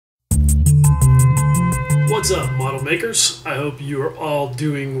What's up, model makers? I hope you are all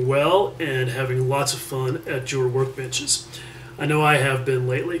doing well and having lots of fun at your workbenches. I know I have been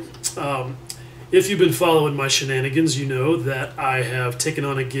lately. If you've been following my shenanigans, you know that I have taken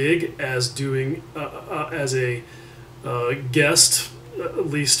on a gig as doing as a guest,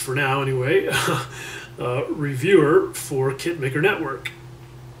 at least for now anyway, reviewer for Kit Maker Network,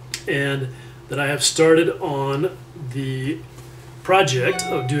 and that I have started on the project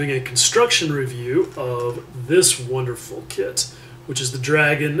of doing a construction review of this wonderful kit, which is the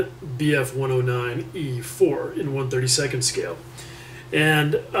Dragon Bf-109E-4 in 1/32 scale.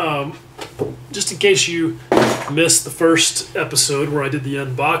 And just in case you missed the first episode where I did the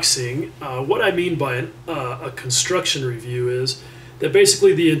unboxing, what I mean by a construction review is that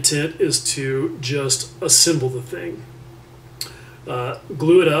basically the intent is to just assemble the thing.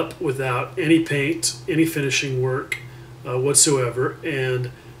 Glue it up without any paint, any finishing work whatsoever,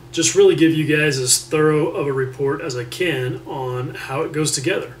 and just really give you guys as thorough of a report as I can on how it goes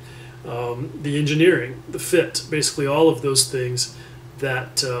together. The engineering, the fit, basically all of those things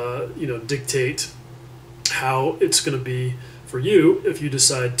that dictate how it's going to be for you if you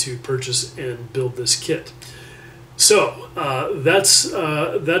decide to purchase and build this kit. So that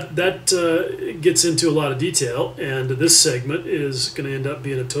gets into a lot of detail, and this segment is going to end up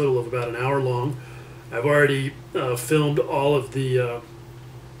being a total of about an hour long. I've already filmed all of the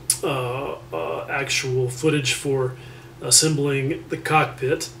actual footage for assembling the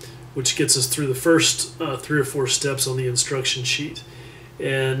cockpit, which gets us through the first 3 or 4 steps on the instruction sheet.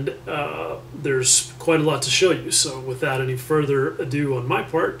 And there's quite a lot to show you, so without any further ado on my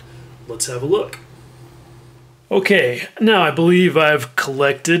part, let's have a look. Okay, now I believe I've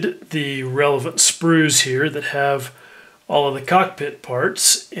collected the relevant sprues here that have all of the cockpit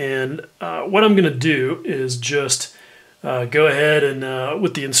parts, and what I'm going to do is just go ahead and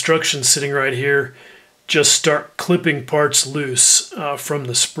with the instructions sitting right here, just start clipping parts loose from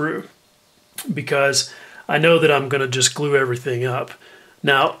the sprue, because I know that I'm going to just glue everything up.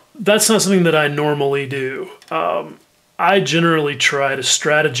 Now, that's not something that I normally do. I generally try to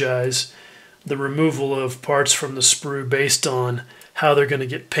strategize the removal of parts from the sprue based on how they're going to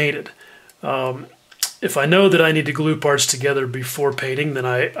get painted. If I know that I need to glue parts together before painting, then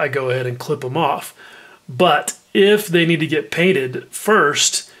I go ahead and clip them off. But if they need to get painted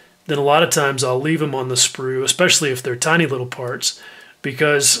first, then a lot of times I'll leave them on the sprue, especially if they're tiny little parts,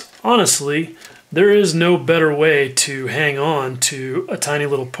 because honestly, there is no better way to hang on to a tiny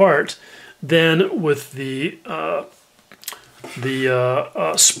little part than with the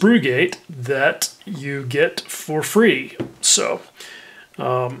sprue gate that you get for free. So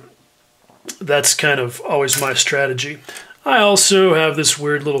that's kind of always my strategy. I also have this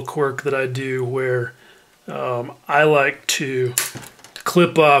weird little quirk that I do where I like to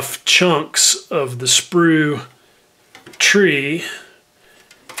clip off chunks of the sprue tree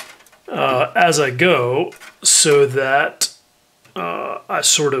as I go, so that it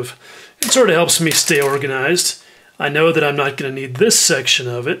sort of helps me stay organized. I know that I'm not going to need this section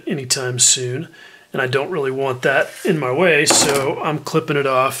of it anytime soon, and I don't really want that in my way, so I'm clipping it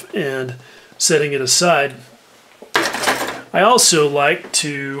off and setting it aside. I also like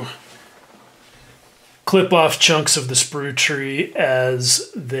to clip off chunks of the sprue tree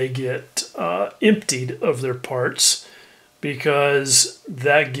as they get emptied of their parts, because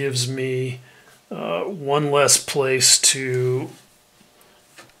that gives me one less place to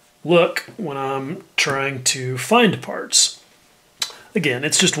look when I'm trying to find parts. Again,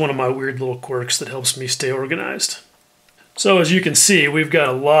 it's just one of my weird little quirks that helps me stay organized. So as you can see, we've got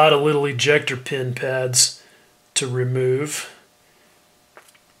a lot of little ejector pin pads to remove,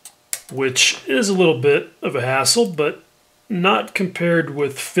 which is a little bit of a hassle, but not compared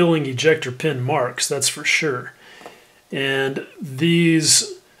with filling ejector pin marks, that's for sure. And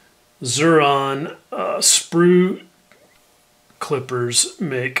these Xuron sprue clippers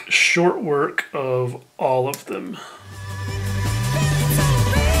make short work of all of them.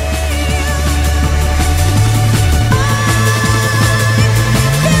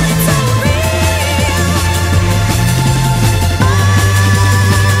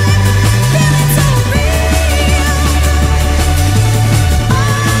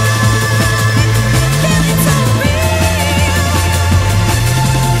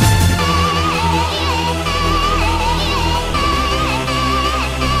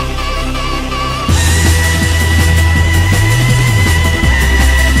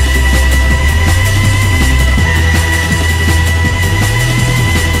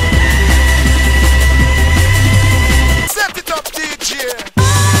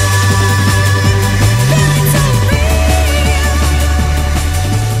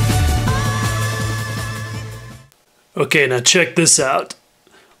 Okay, now check this out.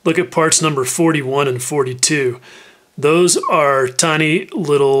 Look at parts number 41 and 42. Those are tiny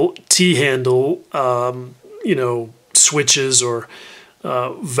little T-handle, switches or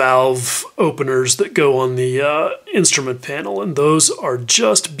valve openers that go on the instrument panel, and those are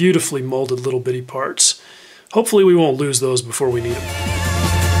just beautifully molded little bitty parts. Hopefully we won't lose those before we need them.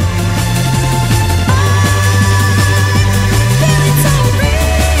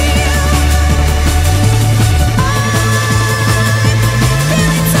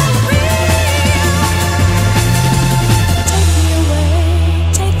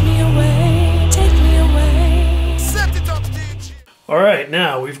 Alright,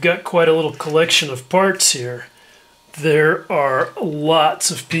 now we've got quite a little collection of parts here. There are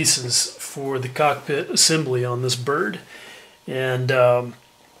lots of pieces for the cockpit assembly on this bird. And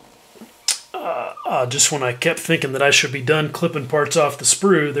just when I kept thinking that I should be done clipping parts off the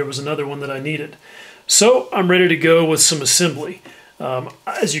sprue, there was another one that I needed. So I'm ready to go with some assembly.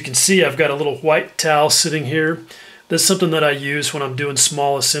 As you can see, I've got a little white towel sitting here. That's something that I use when I'm doing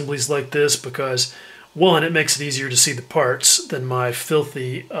small assemblies like this because one, it makes it easier to see the parts than my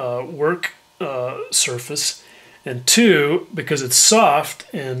filthy work surface. And two, because it's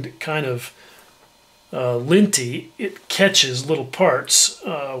soft and kind of linty, it catches little parts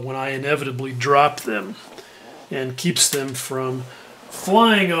when I inevitably drop them and keeps them from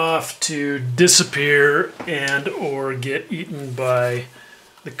flying off to disappear and or get eaten by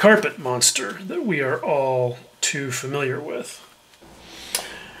the carpet monster that we are all too familiar with.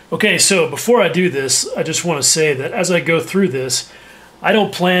 Okay, so before I do this, I just want to say that as I go through this, I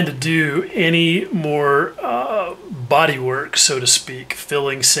don't plan to do any more body work, so to speak,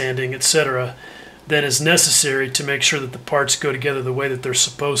 filling, sanding, etc., than is necessary to make sure that the parts go together the way that they're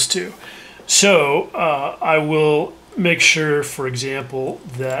supposed to. So I will make sure, for example,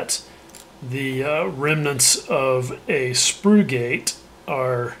 that the remnants of a sprue gate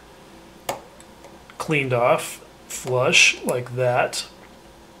are cleaned off, flush, like that.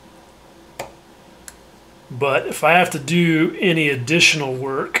 But if I have to do any additional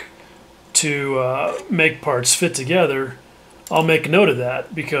work to make parts fit together, I'll make note of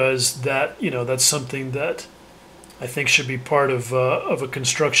that because that, that's something that I think should be part of a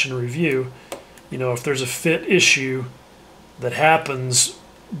construction review. If there's a fit issue that happens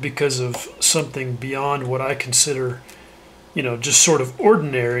because of something beyond what I consider, just sort of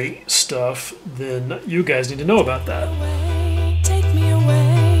ordinary stuff, then you guys need to know about that. Take me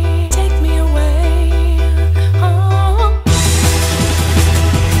away.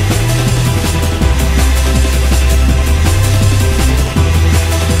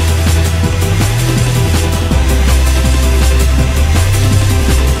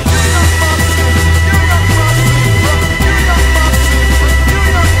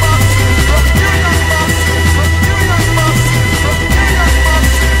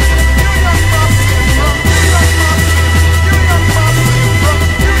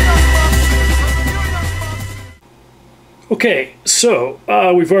 Okay, so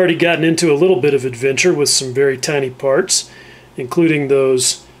we've already gotten into a little bit of adventure with some very tiny parts, including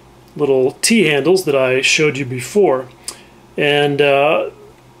those little T-handles that I showed you before. And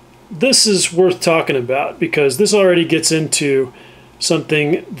this is worth talking about because this already gets into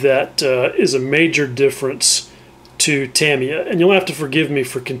something that is a major difference to Tamiya. And you'll have to forgive me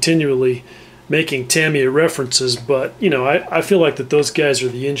for continually making Tamiya references, but I feel like that those guys are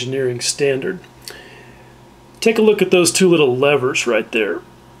the engineering standard. Take a look at those two little levers right there.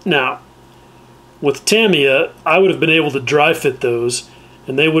 Now, with Tamiya, I would have been able to dry fit those,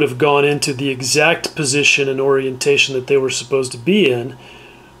 and they would have gone into the exact position and orientation that they were supposed to be in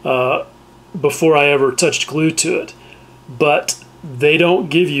before I ever touched glue to it. But they don't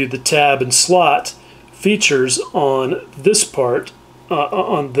give you the tab and slot features on this part,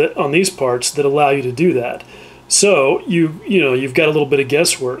 on these parts that allow you to do that. So you've got a little bit of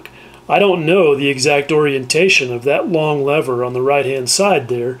guesswork. I don't know the exact orientation of that long lever on the right hand side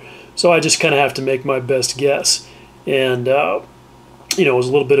there, so I just kind of have to make my best guess. And it was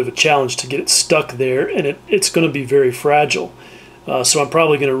a little bit of a challenge to get it stuck there, and it's going to be very fragile. So I'm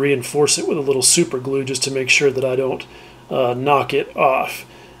probably going to reinforce it with a little super glue just to make sure that I don't knock it off.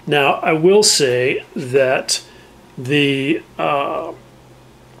 Now, I will say that the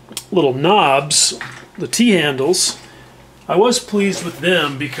little knobs, the T-handles, I was pleased with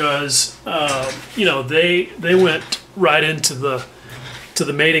them because they went right into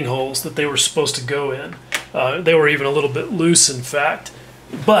the mating holes that they were supposed to go in. They were even a little bit loose, in fact.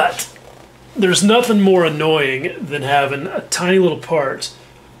 But there's nothing more annoying than having a tiny little part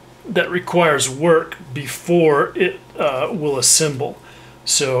that requires work before it will assemble.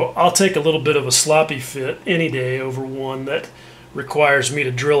 So I'll take a little bit of a sloppy fit any day over one that requires me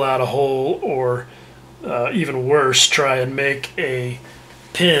to drill out a hole, or even worse, try and make a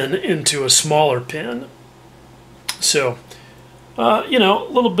pin into a smaller pin. So you know,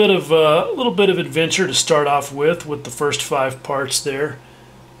 a little bit of adventure to start off with the first 5 parts there,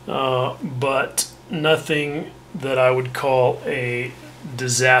 but nothing that I would call a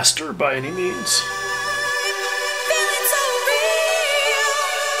disaster by any means.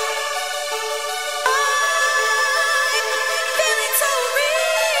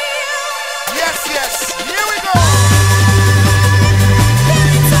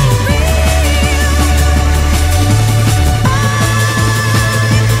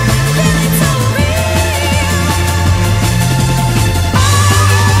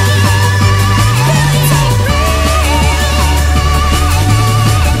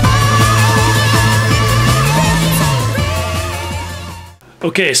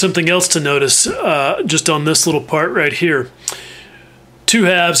 Okay, something else to notice just on this little part right here. 2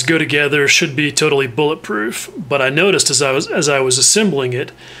 halves go together, should be totally bulletproof, but I noticed as I was assembling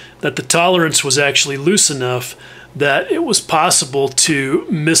it that the tolerance was actually loose enough that it was possible to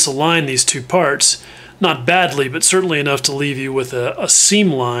misalign these 2 parts. Not badly, but certainly enough to leave you with a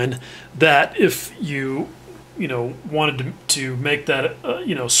seam line that if you wanted to make that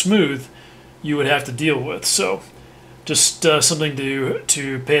smooth, you would have to deal with. So just something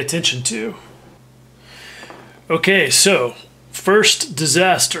to pay attention to. Okay, so first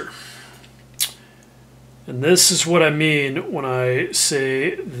disaster. And this is what I mean when I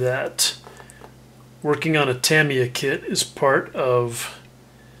say that working on a Tamiya kit is part of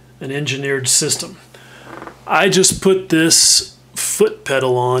an engineered system. I just put this foot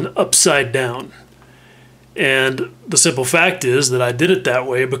pedal on upside down. And the simple fact is that I did it that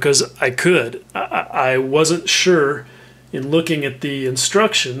way because I could. I wasn't sure in looking at the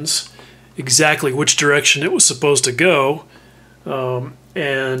instructions exactly which direction it was supposed to go,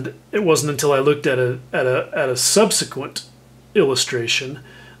 and it wasn't until I looked at a subsequent illustration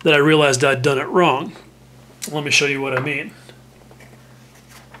that I realized I'd done it wrong. Let me show you what I mean.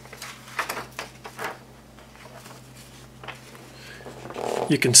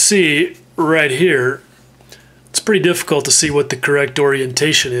 You can see right here, it's pretty difficult to see what the correct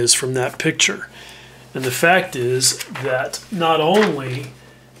orientation is from that picture. And the fact is that not only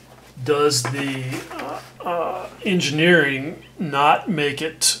does the engineering not make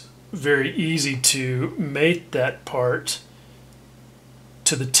it very easy to mate that part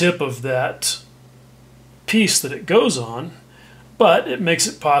to the tip of that piece that it goes on, but it makes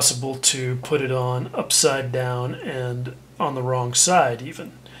it possible to put it on upside down and on the wrong side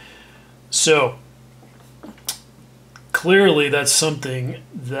even. So clearly that's something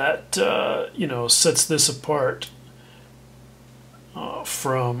that sets this apart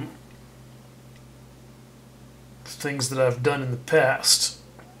from things that I've done in the past,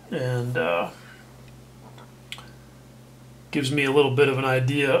 and gives me a little bit of an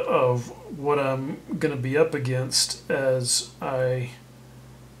idea of what I'm going to be up against as I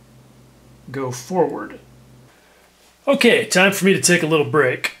go forward. Okay, time for me to take a little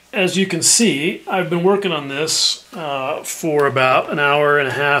break. As you can see, I've been working on this for about an hour and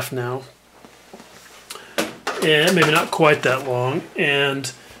a half now, and maybe not quite that long,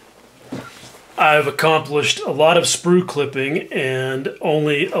 and I've accomplished a lot of sprue clipping and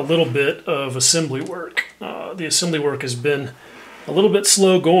only a little bit of assembly work. The assembly work has been a little bit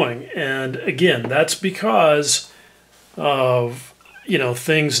slow going, and again, that's because of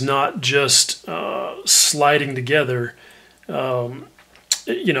things not just sliding together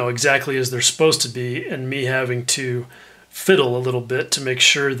exactly as they're supposed to be, and me having to fiddle a little bit to make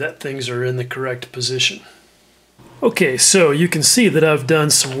sure that things are in the correct position. Okay, so you can see that I've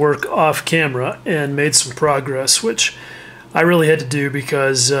done some work off camera and made some progress, which I really had to do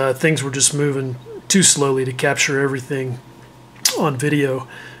because things were just moving too slowly to capture everything on video,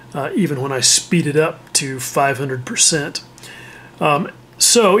 even when I speeded up to 500%.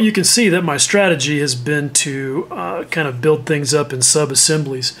 So you can see that my strategy has been to kind of build things up in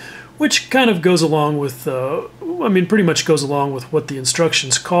sub-assemblies, which kind of goes along with, pretty much goes along with what the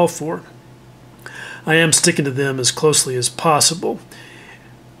instructions call for. I am sticking to them as closely as possible.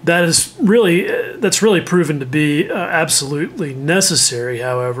 That's really proven to be absolutely necessary,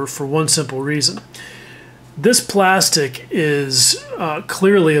 however, for one simple reason. This plastic is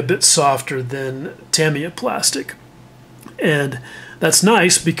clearly a bit softer than Tamiya plastic, and that's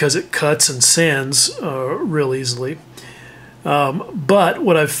nice because it cuts and sands real easily. But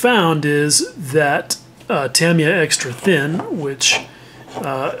what I've found is that Tamiya Extra Thin, which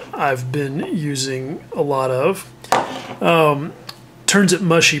turns it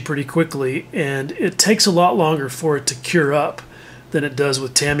mushy pretty quickly, and it takes a lot longer for it to cure up than it does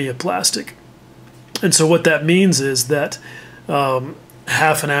with Tamiya plastic. And so what that means is that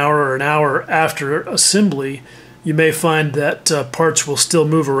half an hour or an hour after assembly, you may find that parts will still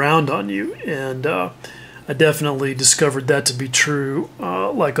move around on you. And I definitely discovered that to be true,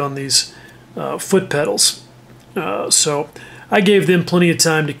 like on these foot pedals. So I gave them plenty of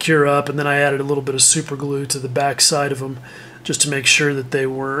time to cure up, and then I added a little bit of super glue to the back side of them just to make sure that they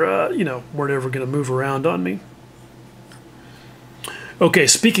were, weren't ever going to move around on me. Okay,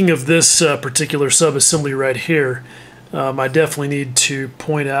 speaking of this particular sub-assembly right here, I definitely need to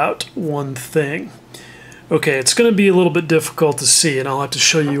point out one thing. Okay, it's going to be a little bit difficult to see, and I'll have to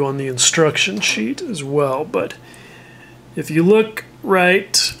show you on the instruction sheet as well, but if you look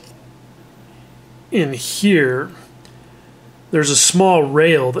right in here, there's a small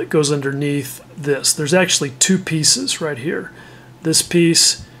rail that goes underneath this. There's actually two pieces right here. This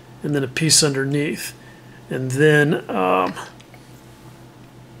piece and then a piece underneath. And then,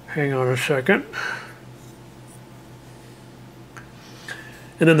 hang on a second.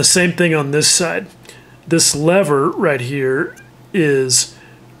 And then the same thing on this side. This lever right here is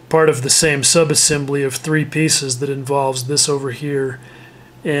part of the same subassembly of three pieces that involves this over here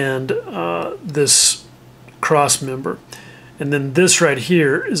and this cross member. And then this right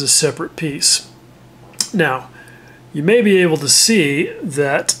here is a separate piece. Now, you may be able to see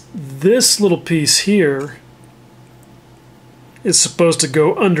that this little piece here is supposed to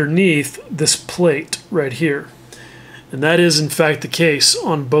go underneath this plate right here. And that is in fact the case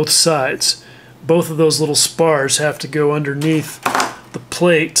on both sides. Both of those little spars have to go underneath the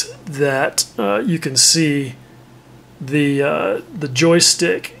plate that you can see the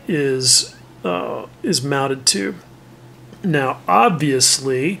joystick is mounted to. Now,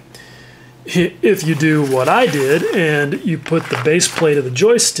 obviously, if you do what I did and you put the base plate of the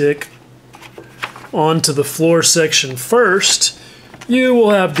joystick onto the floor section first, you will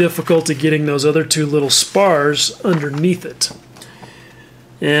have difficulty getting those other two little spars underneath it.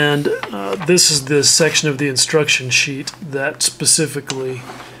 And this is the section of the instruction sheet that specifically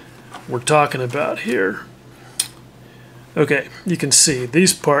we're talking about here. Okay, you can see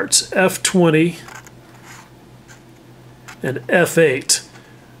these parts, F20 and F8,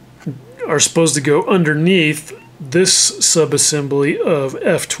 are supposed to go underneath this subassembly of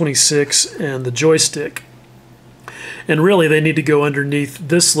F26 and the joystick. And really they need to go underneath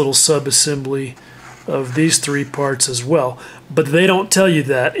this little subassembly of these three parts as well. But they don't tell you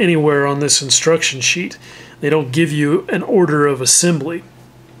that anywhere on this instruction sheet. They don't give you an order of assembly.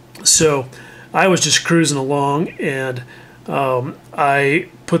 So I was just cruising along, and I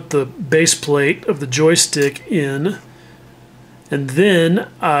put the base plate of the joystick in, and then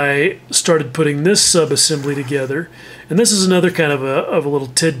I started putting this subassembly together. And this is another kind of a little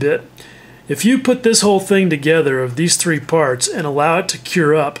tidbit. If you put this whole thing together of these three parts and allow it to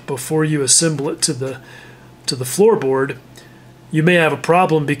cure up before you assemble it to the floorboard, you may have a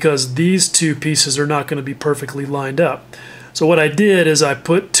problem because these two pieces are not going to be perfectly lined up. So what I did is I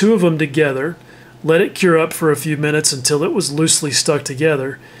put two of them together, let it cure up for a few minutes until it was loosely stuck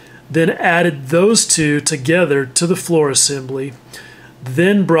together, then added those two together to the floor assembly,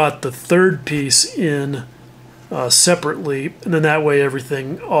 then brought the third piece in separately, and then that way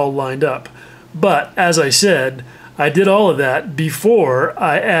everything all lined up. But as I said, I did all of that before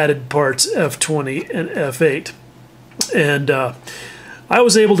I added parts F20 and F8. And I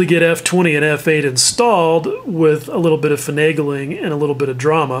was able to get F20 and F8 installed with a little bit of finagling and a little bit of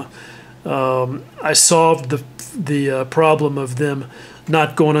drama. I solved the problem of them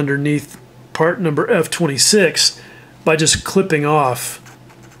not going underneath part number F26 by just clipping off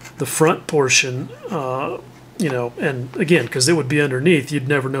the front portion, and again, because it would be underneath, you'd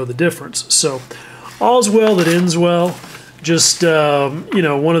never know the difference. So all's well that ends well. Just,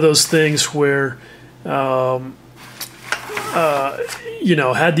 one of those things where, had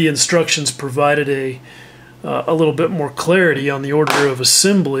the instructions provided a little bit more clarity on the order of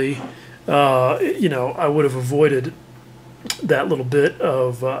assembly, I would have avoided that little bit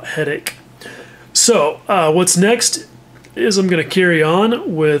of headache. So what's next is I'm going to carry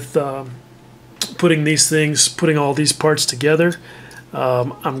on with putting all these parts together.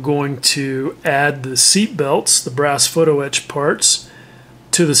 I'm going to add the seat belts, the brass photo etch parts,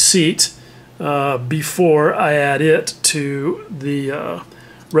 to the seat before I add it to the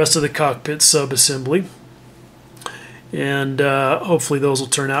rest of the cockpit subassembly. And hopefully those will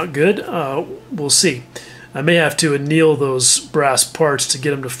turn out good. We'll see. I may have to anneal those brass parts to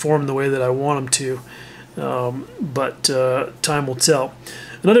get them to form the way that I want them to, but time will tell.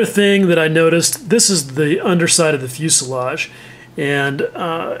 Another thing that I noticed, this is the underside of the fuselage, and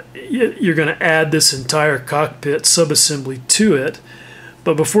you're going to add this entire cockpit subassembly to it.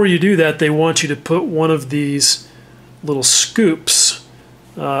 But before you do that, they want you to put one of these little scoops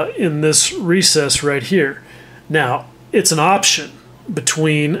in this recess right here. Now, it's an option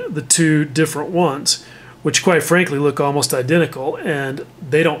between the two different ones, which quite frankly look almost identical, and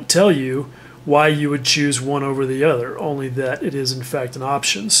they don't tell you why you would choose one over the other, only that it is in fact an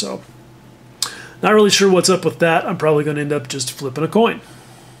option. So not really sure what's up with that. I'm probably going to end up just flipping a coin.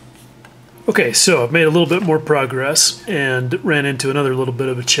 Okay, so I've made a little bit more progress and ran into another little bit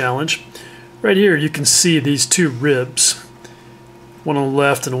of a challenge. Right here you can see these two ribs, one on the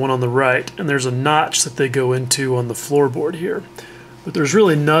left and one on the right, and there's a notch that they go into on the floorboard here. But there's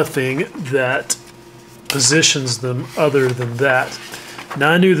really nothing that positions them other than that.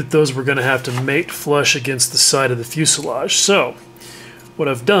 Now I knew that those were going to have to mate flush against the side of the fuselage. So what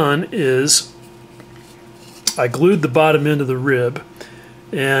I've done is I glued the bottom end of the rib,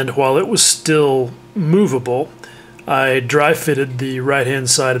 and while it was still movable, I dry fitted the right hand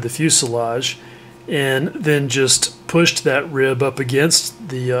side of the fuselage and then just pushed that rib up against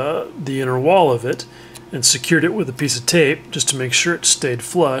the inner wall of it and secured it with a piece of tape just to make sure it stayed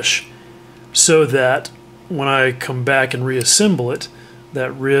flush, so that when I come back and reassemble it,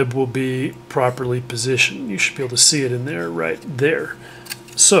 that rib will be properly positioned. You should be able to see it in there right there.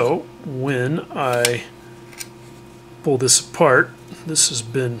 So when I pull this apart, this has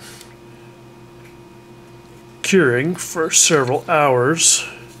been curing for several hours,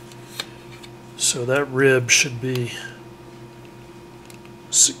 so that rib should be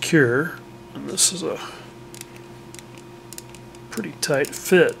secure, and this is a pretty tight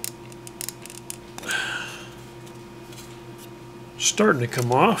fit. Starting to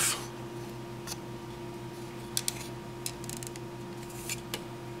come off.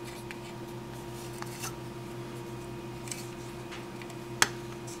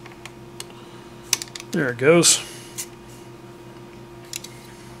 There it goes.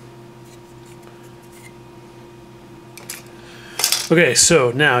 Okay,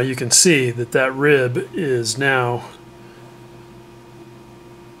 so now you can see that that rib is now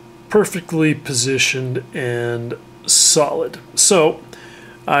perfectly positioned and solid. So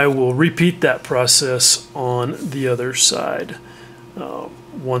I will repeat that process on the other side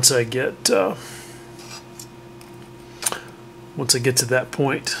once I get to that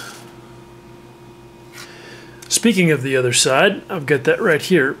point. Speaking of the other side, I've got that right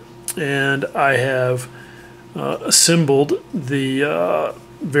here, and I have assembled the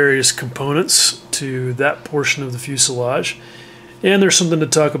various components to that portion of the fuselage, and there's something to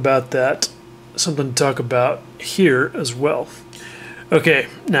talk about here as well. Okay,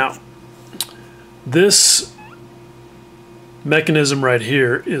 now this mechanism right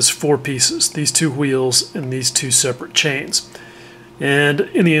here is 4 pieces, these 2 wheels and these 2 separate chains. And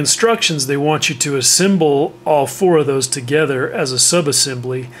in the instructions, they want you to assemble all 4 of those together as a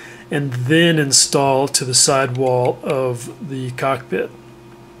subassembly and then install to the side wall of the cockpit.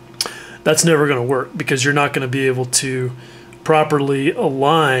 That's never going to work, because you're not going to be able to properly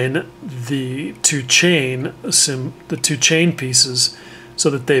align the two chain pieces so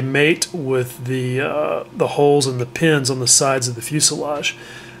that they mate with the holes and the pins on the sides of the fuselage.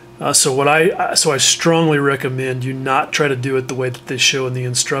 So I strongly recommend you not try to do it the way that they show in the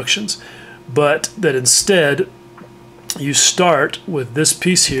instructions, but that instead you start with this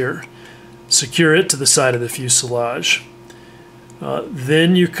piece here, secure it to the side of the fuselage.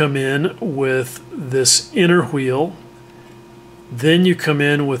 Then you come in with this inner wheel. Then you come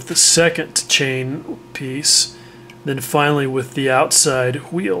in with the second chain piece. Then finally with the outside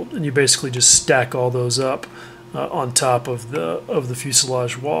wheel, and you basically just stack all those up on top of the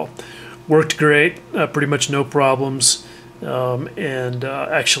fuselage wall. Worked great, pretty much no problems, and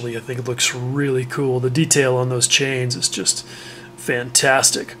actually I think it looks really cool. The detail on those chains is just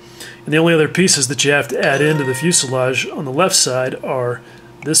fantastic. And the only other pieces that you have to add into the fuselage on the left side are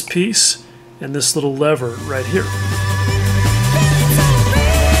this piece and this little lever right here.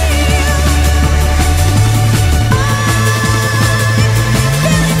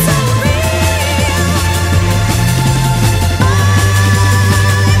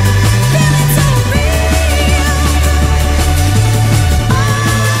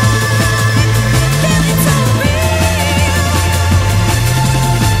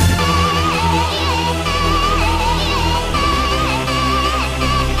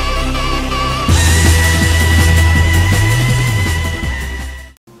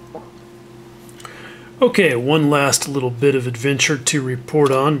 Okay, one last little bit of adventure to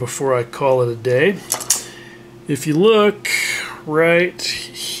report on before I call it a day. If you look right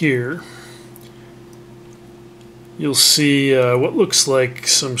here, you'll see what looks like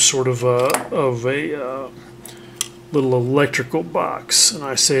some sort of a little electrical box, and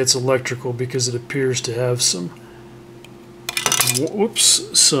I say it's electrical because it appears to have some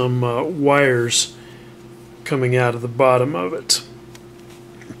wires coming out of the bottom of it.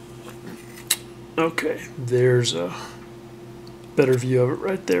 Okay, there's a better view of it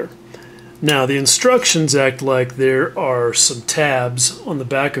right there. Now the instructions act like there are some tabs on the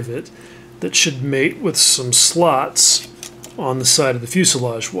back of it that should mate with some slots on the side of the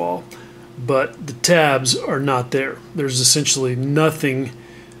fuselage wall, but the tabs are not there. There's essentially nothing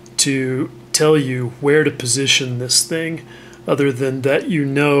to tell you where to position this thing other than that you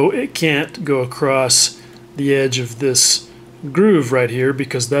know it can't go across the edge of this groove right here,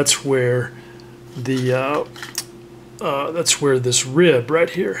 because that's where the that's where this rib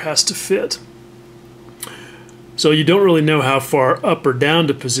right here has to fit. So you don't really know how far up or down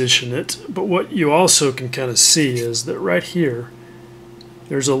to position it, but what you also can kind of see is that right here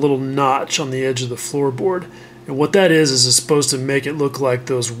there's a little notch on the edge of the floorboard, and what that is it's supposed to make it look like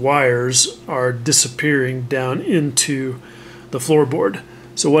those wires are disappearing down into the floorboard.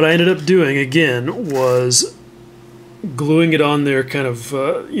 So what I ended up doing again was gluing it on there kind of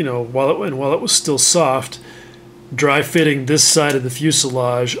you know, while it was still soft, dry fitting this side of the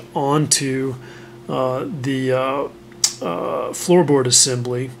fuselage onto the floorboard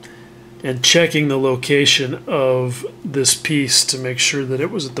assembly and checking the location of this piece to make sure that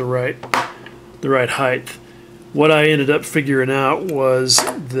it was at the right height. What I ended up figuring out was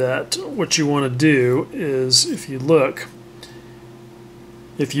that what you want to do is, if you look,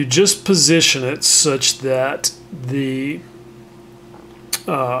 if you just position it such that the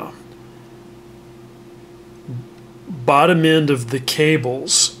bottom end of the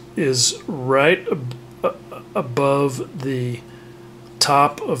cables is right above the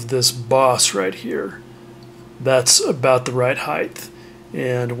top of this boss right here, that's about the right height.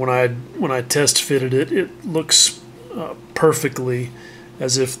 And when I test fitted it, it looks perfectly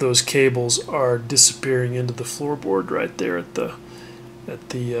as if those cables are disappearing into the floorboard right there at the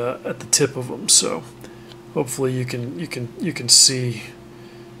tip of them. So hopefully you can see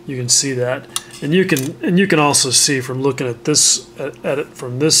that, and you can also see from looking at this at it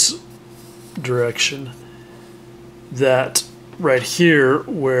from this direction that right here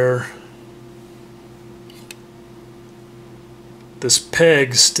where this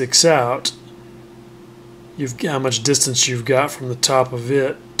peg sticks out, how much distance you've got from the top of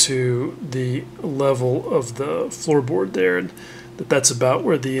it to the level of the floorboard there, and that's about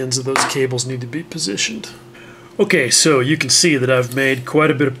where the ends of those cables need to be positioned. Okay, so you can see that I've made quite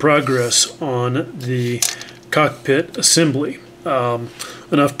a bit of progress on the cockpit assembly.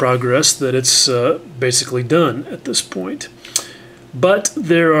 Enough progress that it's basically done at this point. But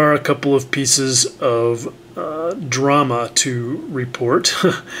there are a couple of pieces of drama to report.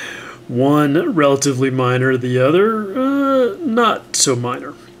 One relatively minor, the other not so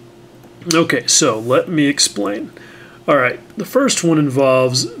minor. Okay, so let me explain. Alright, the first one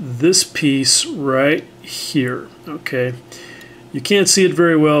involves this piece right here. Okay, you can't see it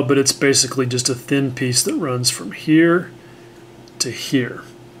very well, but it's basically just a thin piece that runs from here to here.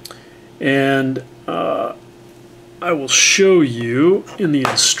 And I will show you in the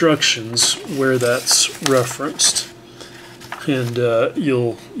instructions where that's referenced, and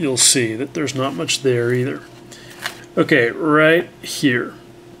you'll see that there's not much there either. Okay, right here,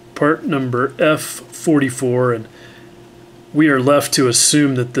 part number F44, and we are left to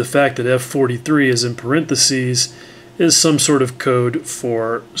assume that the fact that F43 is in parentheses is some sort of code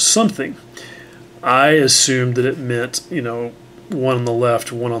for something. I assumed that it meant, you know, one on the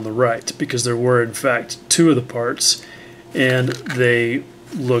left, one on the right, because there were in fact two of the parts, and they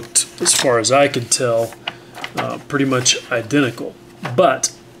looked, as far as I could tell, pretty much identical.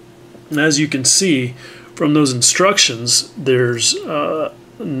 But as you can see from those instructions, there's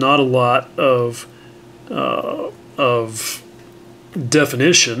not a lot of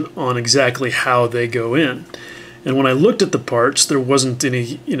definition on exactly how they go in. And when I looked at the parts, there wasn't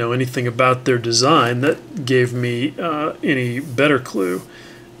any, anything about their design that gave me any better clue.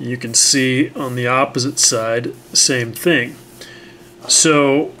 You can see on the opposite side, same thing.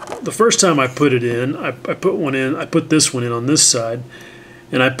 So the first time I put it in, I put this one in on this side,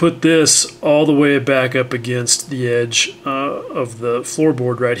 and I put this all the way back up against the edge of the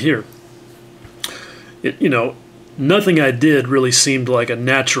floorboard right here. Nothing I did really seemed like a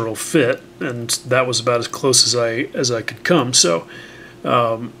natural fit, and that was about as close as I could come. So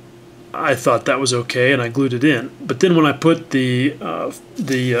I thought that was okay, and I glued it in. But then when I put the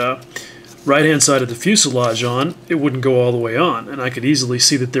right-hand side of the fuselage on, it wouldn't go all the way on, and I could easily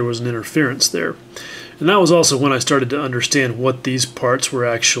see that there was an interference there. And that was also when I started to understand what these parts were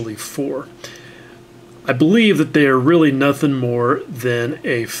actually for. I believe that they are really nothing more than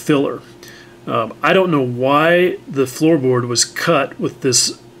a filler. I don't know why the floorboard was cut with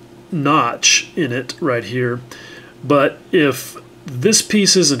this notch in it right here, but if this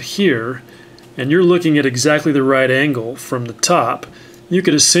piece isn't here and you're looking at exactly the right angle from the top, you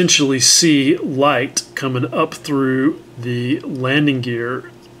could essentially see light coming up through the landing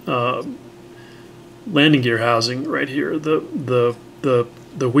gear housing right here, the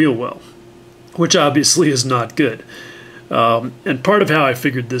wheel well, which obviously is not good. And part of how I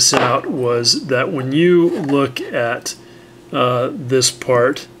figured this out was that when you look at this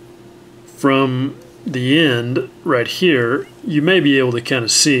part from the end right here, you may be able to kind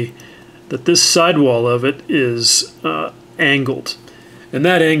of see that this sidewall of it is angled. And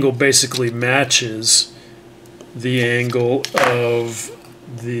that angle basically matches the angle of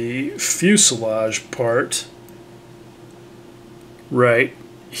the fuselage part right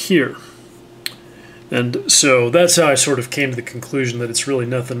here. And so that's how I sort of came to the conclusion that it's really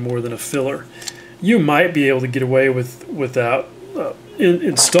nothing more than a filler. You might be able to get away without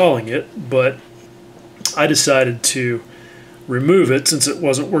installing it, but I decided to remove it since it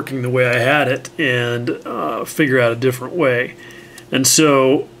wasn't working the way I had it and figure out a different way. And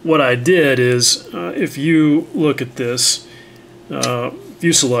so what I did is, if you look at this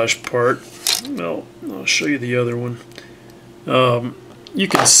fuselage part, well, I'll show you the other one. You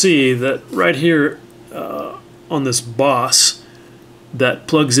can see that right here on this boss that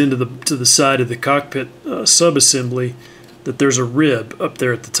plugs into the side of the cockpit subassembly, that there's a rib up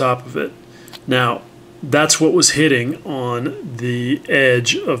there at the top of it. Now, that's what was hitting on the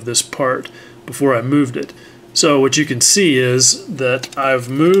edge of this part before I moved it. So what you can see is that I've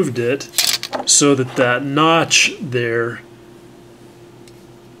moved it so that that notch there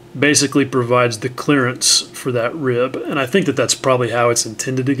basically provides the clearance for that rib, and I think that that's probably how it's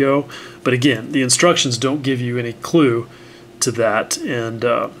intended to go. But again, the instructions don't give you any clue to that, and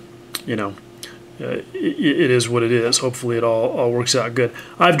you know, it is what it is. Hopefully it all works out good.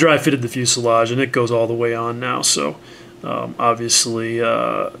 I've dry fitted the fuselage and it goes all the way on now, so obviously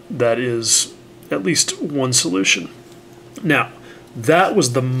that is at least one solution. Now, that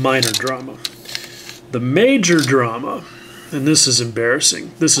was the minor drama. The major drama, and this is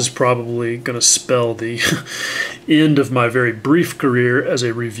embarrassing. This is probably going to spell the end of my very brief career as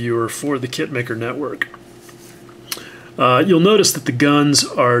a reviewer for the Kitmaker Network. You'll notice that the guns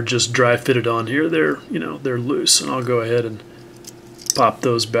are just dry fitted on here. They're loose, and I'll go ahead and pop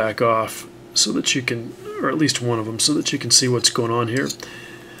those back off so that you can, or at least one of them, so that you can see what's going on here.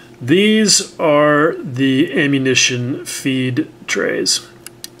 These are the ammunition feed trays,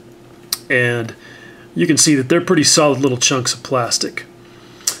 and you can see that they're pretty solid little chunks of plastic,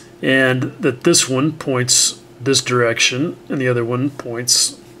 and that this one points this direction and the other one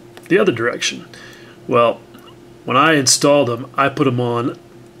points the other direction. Well, when I installed them, I put them on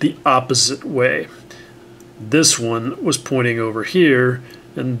the opposite way. This one was pointing over here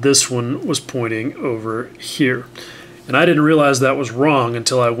and this one was pointing over here. And I didn't realize that was wrong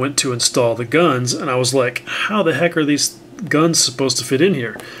until I went to install the guns, and I was like, how the heck are these guns supposed to fit in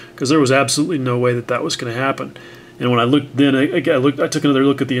here? Because there was absolutely no way that that was going to happen. And when I looked, then I took another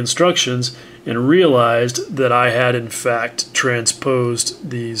look at the instructions and realized that I had in fact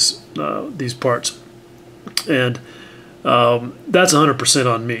transposed these parts. And that's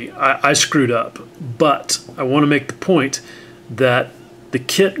 100% on me. I screwed up. But I want to make the point that the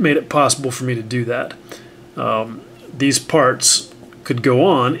kit made it possible for me to do that. These parts could go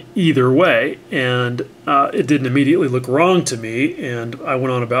on either way, and it didn't immediately look wrong to me, and I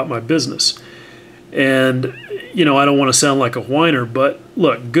went on about my business. And, you know, I don't want to sound like a whiner, but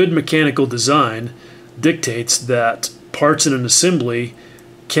look, good mechanical design dictates that parts in an assembly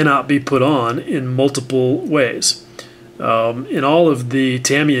cannot be put on in multiple ways. In all of the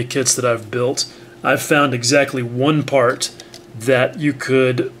Tamiya kits that I've built, I've found exactly one part that you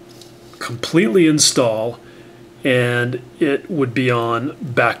could completely install and it would be on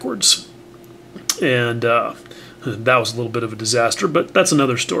backwards. And that was a little bit of a disaster, but that's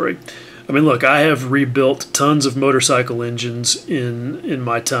another story. I mean, look, I have rebuilt tons of motorcycle engines in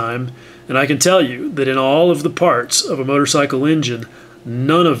my time, and I can tell you that in all of the parts of a motorcycle engine,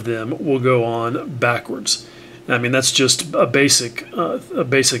 none of them will go on backwards. I mean, that's just a basic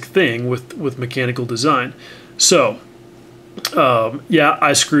thing with mechanical design. So, yeah,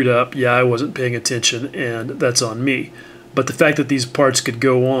 I screwed up. Yeah, I wasn't paying attention, and that's on me. But the fact that these parts could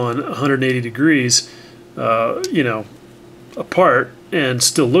go on 180 degrees, you know, apart and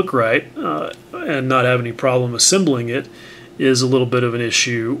still look right, and not have any problem assembling it, is a little bit of an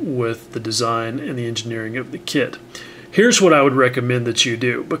issue with the design and the engineering of the kit. Here's what I would recommend that you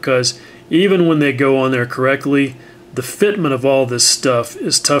do, because even when they go on there correctly, the fitment of all this stuff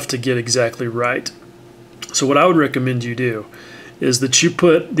is tough to get exactly right. So what I would recommend you do is that you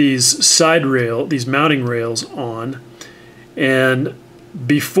put these these mounting rails on, and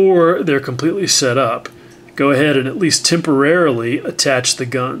before they're completely set up, go ahead and at least temporarily attach the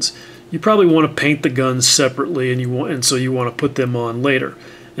guns. You probably want to paint the guns separately, and so you want to put them on later.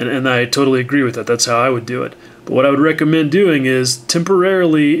 And I totally agree with that. That's how I would do it. But what I would recommend doing is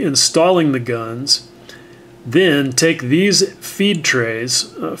temporarily installing the guns, then take these feed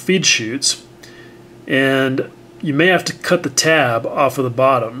trays, feed chutes, and you may have to cut the tab off of the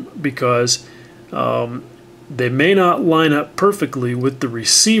bottom because they may not line up perfectly with the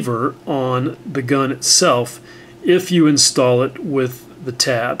receiver on the gun itself if you install it with the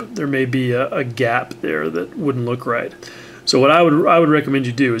tab. There may be a gap there that wouldn't look right. So what I would recommend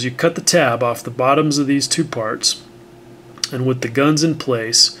you do is you cut the tab off the bottoms of these two parts, and with the guns in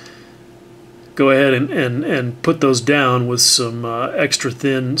place, go ahead and put those down with some extra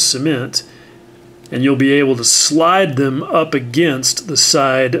thin cement, and you'll be able to slide them up against the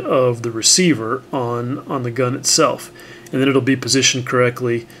side of the receiver on the gun itself. And then it'll be positioned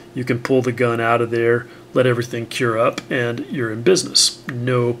correctly. You can pull the gun out of there, let everything cure up, and you're in business.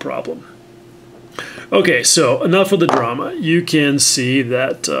 No problem. Okay, so enough of the drama. You can see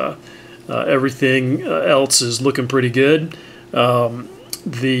that everything else is looking pretty good.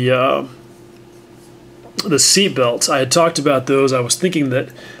 The seat belts, I had talked about those. I was thinking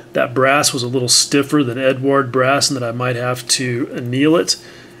that brass was a little stiffer than Edward brass and that I might have to anneal it.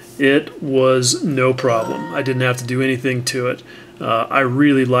 It was no problem. I didn't have to do anything to it. I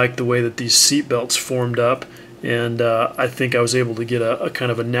really liked the way that these seat belts formed up, and I think I was able to get a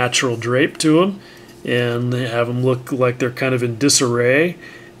kind of a natural drape to them, and they have them look like they're kind of in disarray.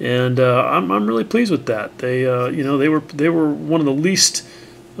 And I'm really pleased with that. They they were one of the least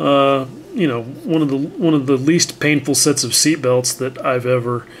one of the least painful sets of seat belts that I've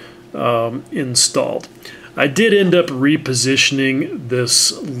ever installed. I did end up repositioning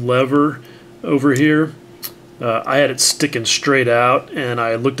this lever over here. I had it sticking straight out, and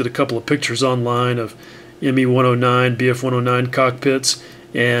I looked at a couple of pictures online of ME-109, Bf-109 cockpits,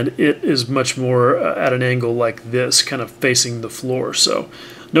 and it is much more at an angle like this, kind of facing the floor. So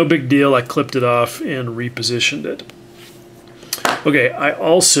no big deal. I clipped it off and repositioned it. Okay, I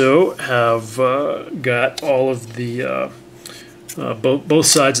also have got all of the both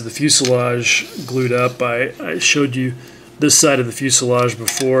sides of the fuselage glued up. I showed you this side of the fuselage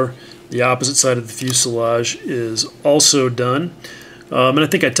before. The opposite side of the fuselage is also done. And I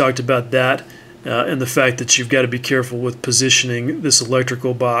think I talked about that and the fact that you've got to be careful with positioning this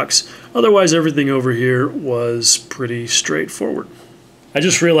electrical box. Otherwise, everything over here was pretty straightforward. I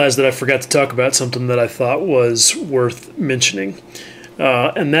just realized that I forgot to talk about something that I thought was worth mentioning.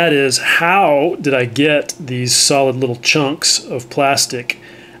 And that is, how did I get these solid little chunks of plastic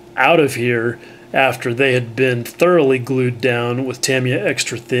out of here after they had been thoroughly glued down with Tamiya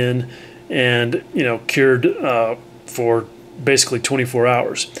Extra Thin and cured for basically 24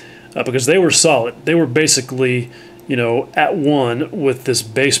 hours? Because they were solid. They were basically at one with this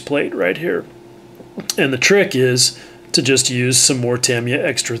base plate right here. And the trick is to just use some more Tamiya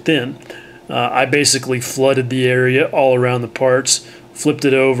Extra Thin. I basically flooded the area all around the parts, flipped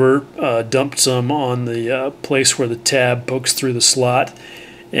it over, dumped some on the place where the tab pokes through the slot,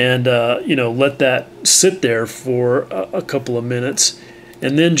 and let that sit there for a couple of minutes.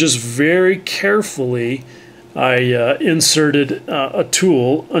 And then just very carefully I inserted a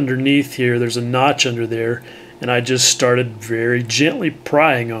tool underneath here. There's a notch under there, and I just started very gently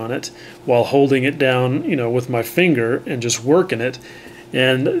prying on it while holding it down with my finger and just working it.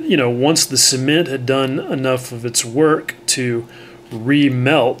 And once the cement had done enough of its work to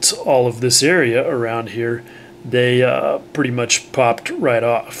remelt all of this area around here, they pretty much popped right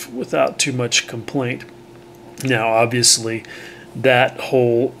off without too much complaint. Now obviously that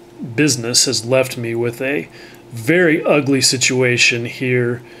whole business has left me with a very ugly situation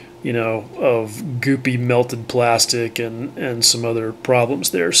here, of goopy melted plastic and some other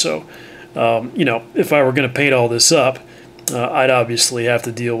problems there. So if I were going to paint all this up, I'd obviously have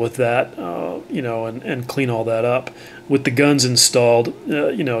to deal with that, and clean all that up. With the guns installed,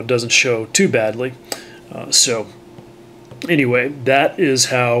 it doesn't show too badly. So anyway, that is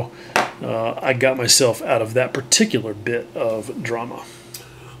how I got myself out of that particular bit of drama.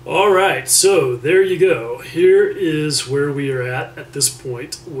 All right, so there you go. Here is where we are at this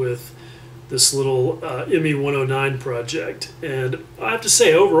point with this little ME-109 project, and I have to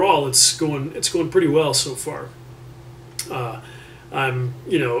say overall it's going pretty well so far. I'm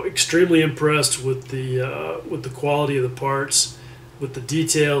extremely impressed with the quality of the parts, with the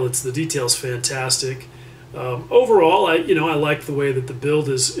detail. The detail's fantastic. Overall, I like the way that the build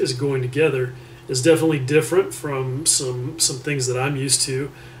is going together. It's definitely different from some things that I'm used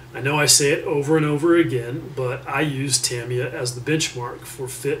to. I know I say it over and over again, but I use Tamiya as the benchmark for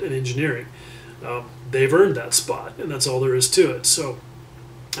fit and engineering. They've earned that spot, and that's all there is to it. So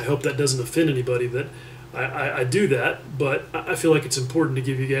I hope that doesn't offend anybody that I do that, but I feel like it's important to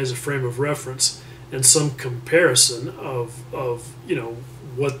give you guys a frame of reference and some comparison of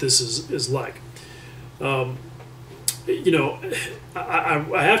what this is like. I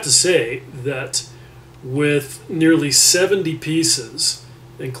have to say that with nearly 70 pieces,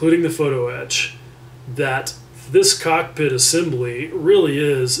 including the photo etch, that this cockpit assembly really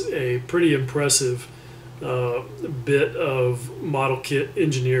is a pretty impressive bit of model kit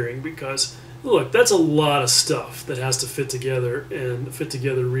engineering, because look, that's a lot of stuff that has to fit together and fit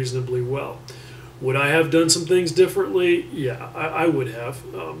together reasonably well. Would I have done some things differently? Yeah, I would have.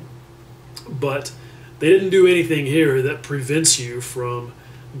 But they didn't do anything here that prevents you from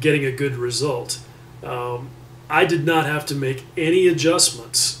getting a good result. I did not have to make any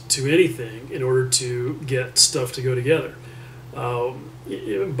adjustments to anything in order to get stuff to go together.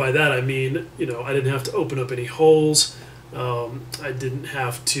 By that I mean, I didn't have to open up any holes. I didn't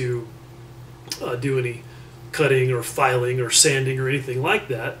have to do any cutting or filing or sanding or anything like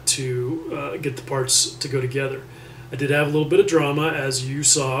that to get the parts to go together. I did have a little bit of drama, as you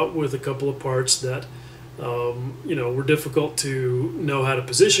saw, with a couple of parts that were difficult to know how to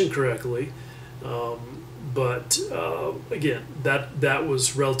position correctly. But again, that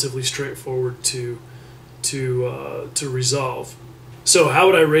was relatively straightforward to resolve. So how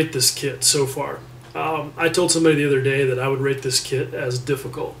would I rate this kit so far? I told somebody the other day that I would rate this kit as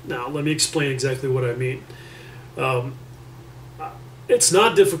difficult. Now, let me explain exactly what I mean. It's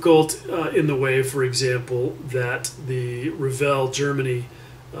not difficult in the way, for example, that the Revell Germany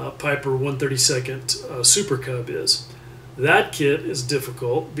Piper 132nd Super Cub is. That kit is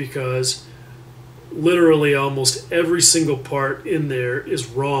difficult because literally almost every single part in there is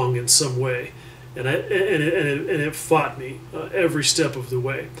wrong in some way, and it fought me every step of the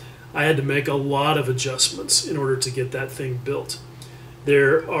way. I had to make a lot of adjustments in order to get that thing built.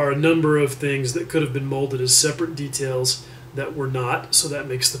 There are a number of things that could have been molded as separate details that were not, so that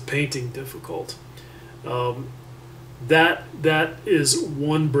makes the painting difficult. That is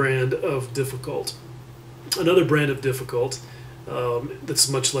one brand of difficult. Another brand of difficult that's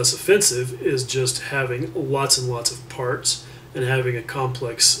much less offensive is just having lots and lots of parts and having a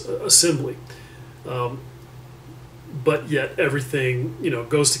complex assembly. But yet everything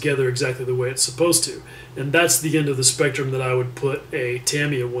goes together exactly the way it's supposed to, and that's the end of the spectrum that I would put a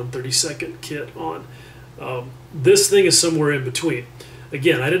Tamiya 132nd kit on. This thing is somewhere in between.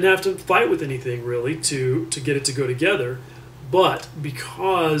 Again, I didn't have to fight with anything really to get it to go together, but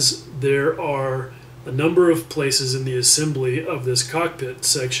because there are a number of places in the assembly of this cockpit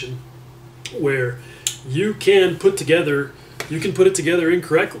section where you can put it together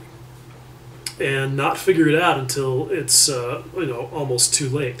incorrectly and not figure it out until it's almost too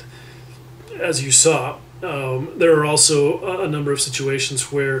late. As you saw, there are also a number of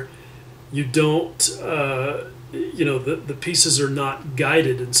situations where you don't, the pieces are not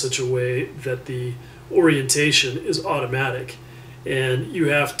guided in such a way that the orientation is automatic, and you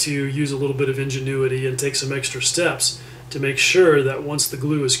have to use a little bit of ingenuity and take some extra steps to make sure that once the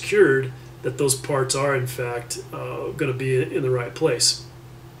glue is cured, that those parts are in fact going to be in the right place.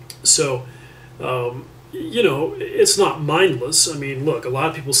 So it's not mindless. I mean, look, a lot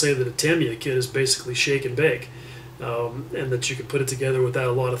of people say that a Tamiya kit is basically shake and bake, and that you can put it together without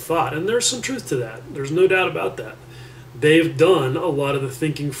a lot of thought. And there's some truth to that. There's no doubt about that. They've done a lot of the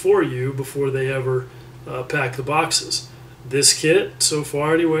thinking for you before they ever pack the boxes. This kit, so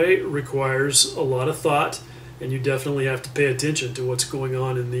far anyway, requires a lot of thought, and you definitely have to pay attention to what's going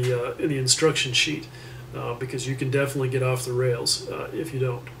on in the instruction sheet, because you can definitely get off the rails if you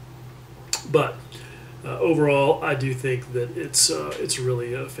don't. But overall, I do think that it's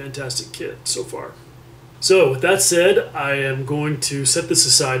really a fantastic kit so far. So with that said, I am going to set this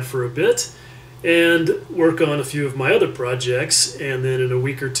aside for a bit and work on a few of my other projects, and then in a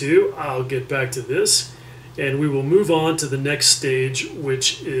week or two I'll get back to this and we will move on to the next stage,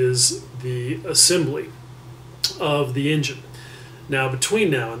 which is the assembly of the engine. Now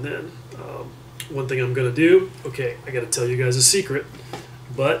between now and then, one thing I'm going to do, okay, I got to tell you guys a secret,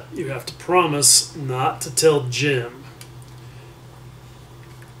 but you have to promise not to tell Jim.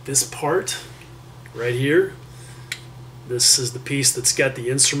 This part right here, this is the piece that's got the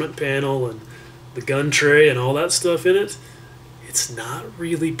instrument panel and the gun tray and all that stuff in it, it's not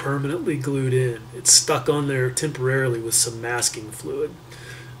really permanently glued in. It's stuck on there temporarily with some masking fluid.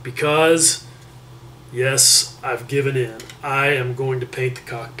 Because, yes, I've given in. I am going to paint the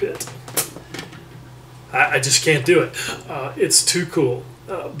cockpit. I just can't do it. It's too cool.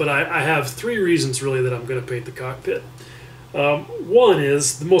 But I have three reasons really that I'm going to paint the cockpit. One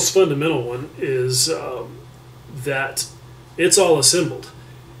is, the most fundamental one, is that it's all assembled.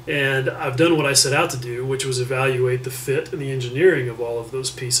 And I've done what I set out to do, which was evaluate the fit and the engineering of all of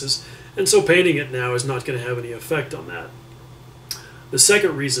those pieces. And so painting it now is not going to have any effect on that. The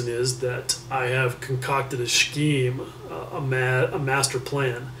second reason is that I have concocted a scheme, a master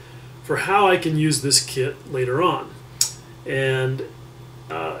plan, for how I can use this kit later on. And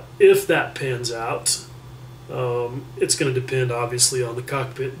if that pans out, it's going to depend obviously on the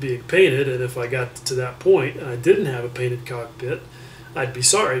cockpit being painted, and if I got to that point and I didn't have a painted cockpit, I'd be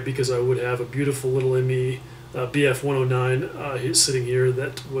sorry, because I would have a beautiful little ME Bf-109 sitting here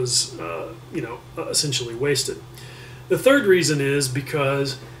that was essentially wasted. The third reason is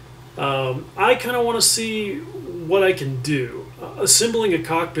because I kind of want to see what I can do. Assembling a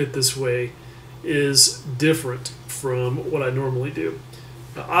cockpit this way is different from what I normally do.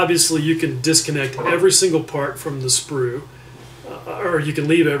 Obviously, you can disconnect every single part from the sprue, or you can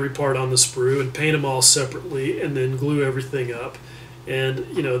leave every part on the sprue and paint them all separately and then glue everything up. And,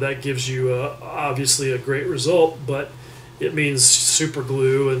 that gives you obviously a great result, but it means super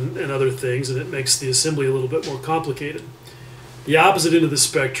glue and other things, and it makes the assembly a little bit more complicated. The opposite end of the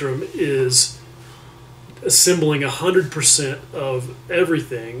spectrum is assembling 100% of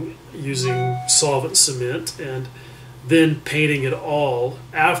everything using solvent cement and then painting it all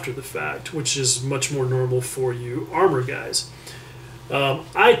after the fact, which is much more normal for you armor guys.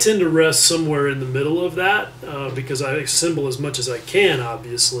 I tend to rest somewhere in the middle of that because I assemble as much as I can,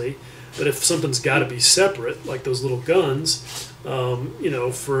 obviously. But if something's got to be separate, like those little guns,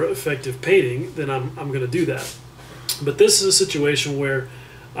 for effective painting, then I'm going to do that. But this is a situation where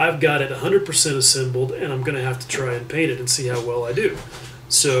I've got it 100% assembled, and I'm going to have to try and paint it and see how well I do.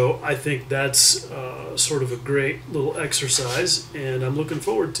 So I think that's sort of a great little exercise, and I'm looking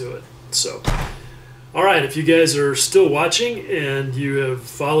forward to it. So, all right, if you guys are still watching and you have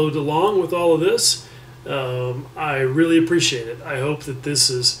followed along with all of this, I really appreciate it. I hope that this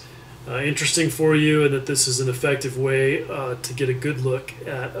is interesting for you and that this is an effective way to get a good look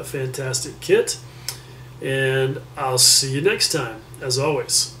at a fantastic kit. And I'll see you next time. As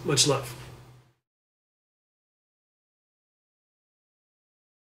always, much love.